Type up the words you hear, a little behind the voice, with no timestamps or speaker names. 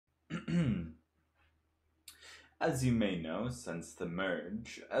As you may know, since the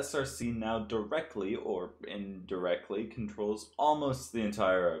merge, SRC now directly or indirectly controls almost the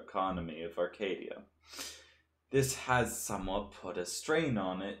entire economy of Arcadia. This has somewhat put a strain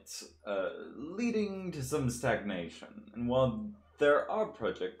on it, leading to some stagnation. And while there are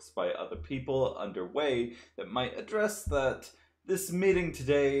projects by other people underway that might address that, this meeting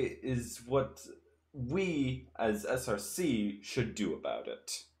today is what we as SRC should do about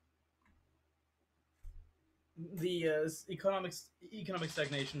it. The economic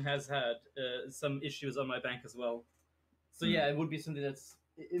stagnation has had some issues on my bank as well. So Hmm. yeah, it would be something that's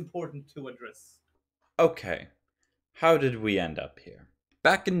important to address. Okay, how did we end up here?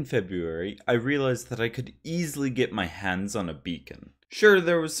 Back in February, I realized that I could easily get my hands on a beacon. Sure,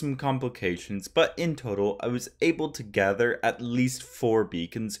 there was some complications, but in total, I was able to gather at least 4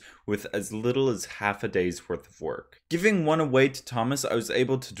 beacons with as little as half a day's worth of work. Giving one away to Thomas, I was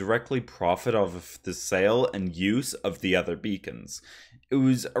able to directly profit off of the sale and use of the other beacons. It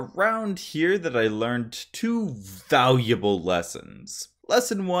was around here that I learned 2 valuable lessons.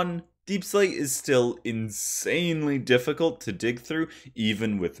 Lesson 1. Deep Slate is still insanely difficult to dig through,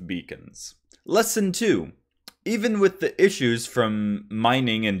 even with beacons. Lesson 2. Even with the issues from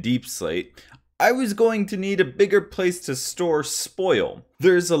mining and Deep Slate, I was going to need a bigger place to store spoil.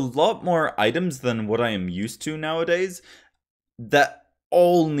 There's a lot more items than what I am used to nowadays that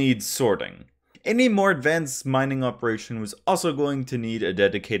all need sorting. Any more advanced mining operation was also going to need a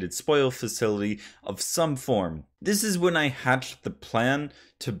dedicated spoil facility of some form. This is when I hatched the plan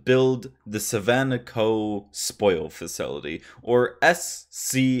to build the Savannah Co. Spoil Facility, or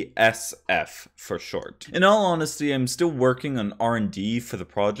SCSF for short. In all honesty, I'm still working on R&D for the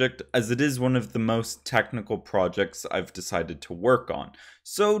project, as it is one of the most technical projects I've decided to work on,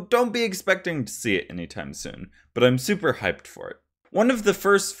 so don't be expecting to see it anytime soon, but I'm super hyped for it. One of the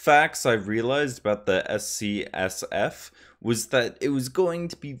first facts I realized about the SCSF was that it was going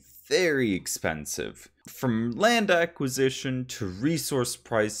to be very expensive. From land acquisition to resource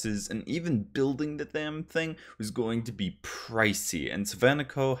prices and even building the damn thing was going to be pricey, and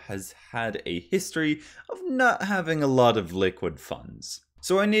Savannah has had a history of not having a lot of liquid funds.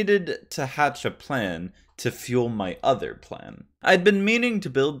 So I needed to hatch a plan to fuel my other plan. I'd been meaning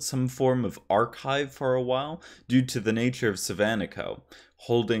to build some form of archive for a while due to the nature of Savannah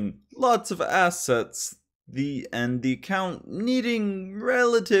holding lots of assets and the account needing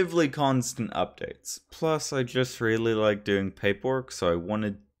relatively constant updates. Plus, I just really like doing paperwork, so I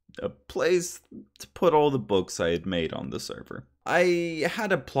wanted a place to put all the books I had made on the server. I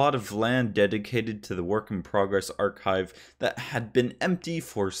had a plot of land dedicated to the work in progress archive that had been empty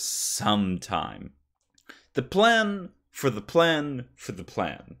for some time. The plan for the plan for the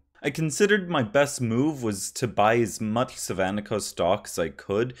plan. I considered my best move was to buy as much Savannah stock as I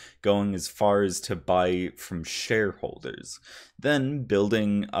could, going as far as to buy from shareholders. Then,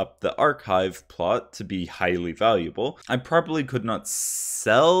 building up the archive plot to be highly valuable, I probably could not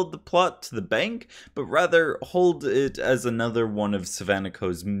sell the plot to the bank, but rather hold it as another one of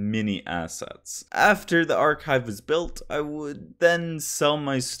Savannah's mini assets. After the archive was built, I would then sell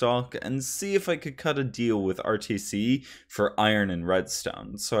my stock and see if I could cut a deal with RTC for iron and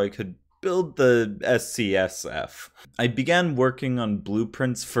redstone, so I could build the SCSF. I began working on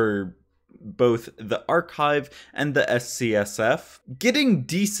blueprints for both the archive and the SCSF, getting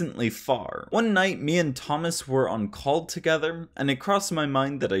decently far. One night, me and Thomas were on call together, and it crossed my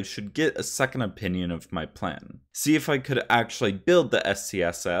mind that I should get a second opinion of my plan. See if I could actually build the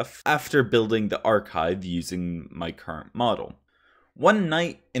SCSF after building the archive using my current model. One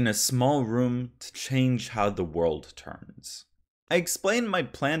night, in a small room to change how the world turns. I explained my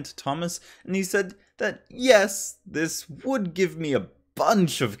plan to Thomas, and he said that yes, this would give me a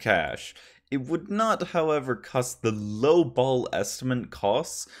bunch of cash. It would not, however, cost the lowball estimate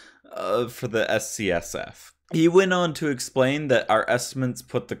costs for the SCSF. He went on to explain that our estimates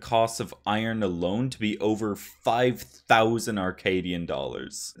put the cost of iron alone to be over 5,000 Arcadian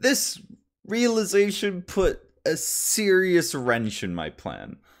dollars. This realization put a serious wrench in my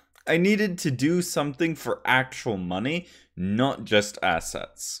plan. I needed to do something for actual money, not just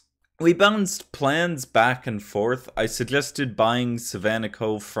assets. We bounced plans back and forth. I suggested buying Savannah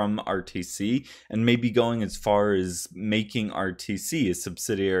from RTC and maybe going as far as making RTC a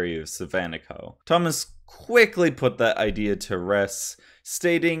subsidiary of Savannah. Thomas quickly put that idea to rest,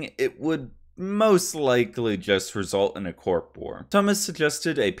 stating it would most likely just result in a corp war. Thomas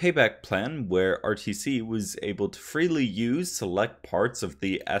suggested a payback plan where RTC was able to freely use select parts of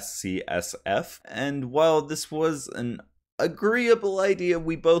the SCSF, and while this was an agreeable idea,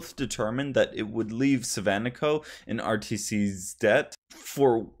 we both determined that it would leave Savannahco in RTC's debt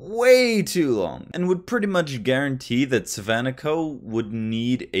for way too long, and would pretty much guarantee that Savannahco would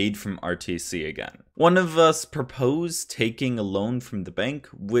need aid from RTC again. One of us proposed taking a loan from the bank,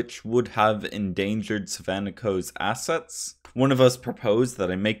 which would have endangered Savannahco's assets. One of us proposed that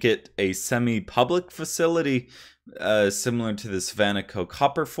I make it a semi-public facility, similar to the Savannahco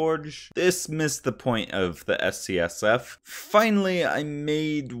Copper Forge. This missed the point of the SCSF. Finally, I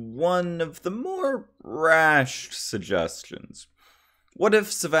made one of the more rash suggestions. What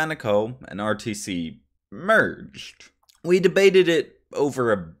if Savannahco and RTC merged? We debated it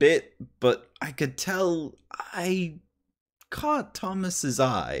over a bit, but I could tell I caught Thomas's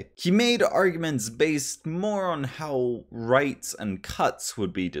eye. He made arguments based more on how rights and cuts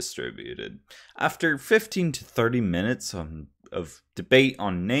would be distributed. After 15 to 30 minutes of debate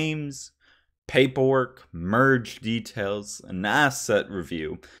on names, paperwork, merge details, and asset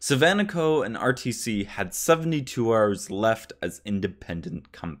review, Savannahco and RTC had 72 hours left as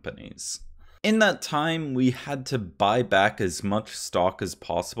independent companies. In that time, we had to buy back as much stock as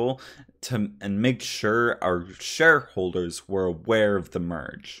possible and make sure our shareholders were aware of the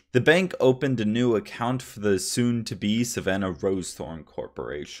merge. The bank opened a new account for the soon-to-be Savannah Rosethorn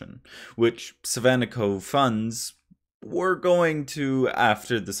Corporation, which Savannahco funds were going to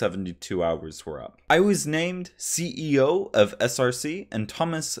after the 72 hours were up. I was named CEO of SRC and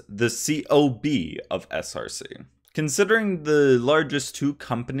Thomas the COB of SRC. Considering the largest two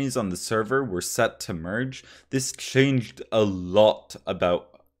companies on the server were set to merge, this changed a lot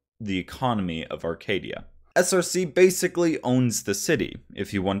about the economy of Arcadia. SRC basically owns the city.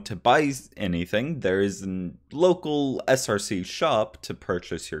 If you want to buy anything, there is a local SRC shop to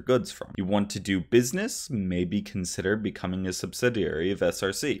purchase your goods from. You want to do business, maybe consider becoming a subsidiary of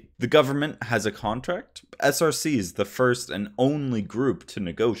SRC. The government has a contract. SRC is the first and only group to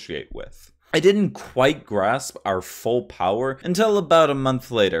negotiate with. I didn't quite grasp our full power until about a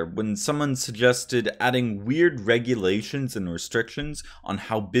month later, when someone suggested adding weird regulations and restrictions on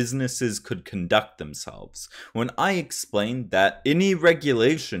how businesses could conduct themselves. When I explained that any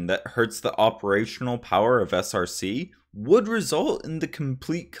regulation that hurts the operational power of SRC would result in the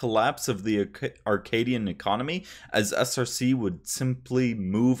complete collapse of the Arcadian economy, as SRC would simply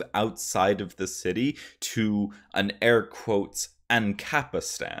move outside of the city to an air quotes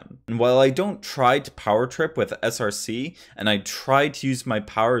Ancapistan. And while I don't try to power trip with SRC, and I try to use my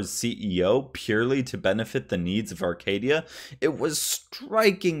power as CEO purely to benefit the needs of Arcadia, it was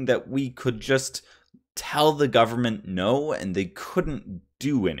striking that we could just tell the government no and they couldn't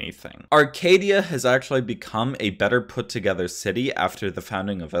do anything. Arcadia has actually become a better put together city after the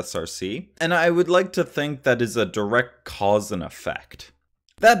founding of SRC, and I would like to think that is a direct cause and effect.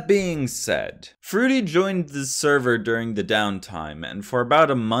 That being said, Fruity joined the server during the downtime, and for about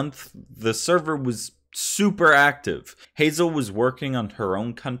a month, the server was super active. Hazel was working on her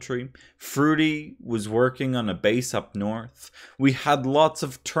own country, Fruity was working on a base up north, we had lots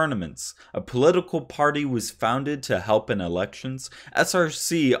of tournaments, a political party was founded to help in elections,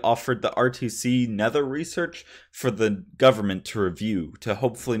 SRC offered the RTC Nether research for the government to review to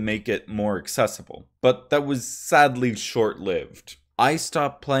hopefully make it more accessible, but that was sadly short-lived. I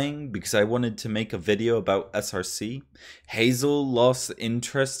stopped playing because I wanted to make a video about SRC. Hazel lost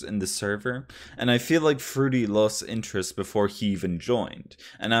interest in the server, and I feel like Fruity lost interest before he even joined.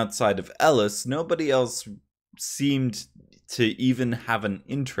 And outside of Ellis, nobody else seemed to even have an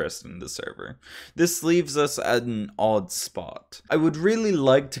interest in the server. This leaves us at an odd spot. I would really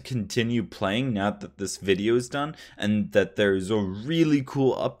like to continue playing now that this video is done and that there's a really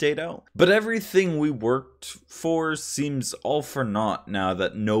cool update out, but everything we worked for seems all for naught now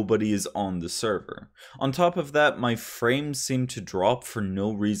that nobody is on the server. On top of that, my frames seem to drop for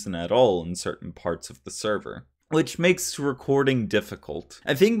no reason at all in certain parts of the server, which makes recording difficult.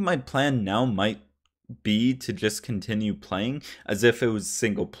 I think my plan now might be to just continue playing as if it was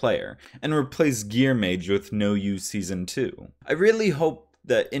single player, and replace Gear Mage with No You Season 2. I really hope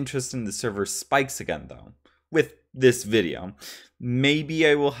that interest in the server spikes again though, with this video. Maybe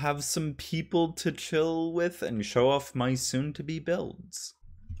I will have some people to chill with and show off my soon-to-be builds.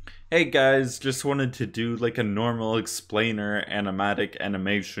 Hey guys, just wanted to do like a normal explainer animatic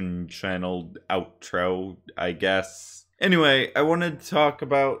animation channel outro, I guess. Anyway, I wanted to talk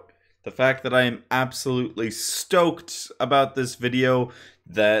about the fact that I am absolutely stoked about this video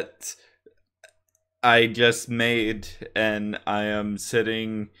that I just made, and I am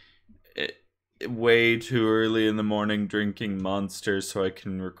sitting way too early in the morning drinking Monster so I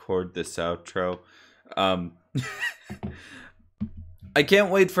can record this outro. I can't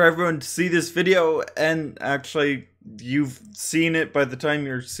wait for everyone to see this video and actually you've seen it by the time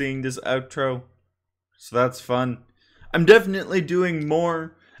you're seeing this outro. So that's fun. I'm definitely doing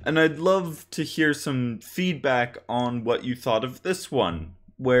more, and I'd love to hear some feedback on what you thought of this one,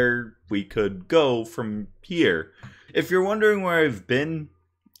 where we could go from here. If you're wondering where I've been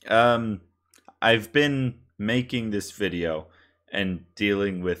making this video and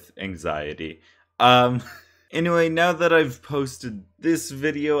dealing with anxiety. Anyway, now that I've posted this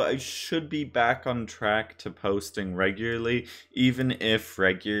video, I should be back on track to posting regularly, even if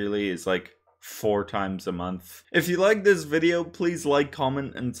regularly is like 4 times a month. If you like this video, please like,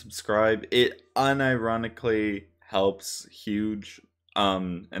 comment, and subscribe. It unironically helps huge.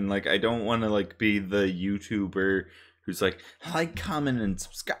 And like, I don't want to like be the YouTuber who's like, comment, and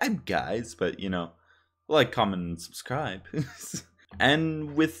subscribe, guys. But you know, like, comment, and subscribe.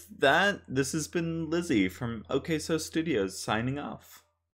 And with that, this has been Lizzie from Oksostudio signing off.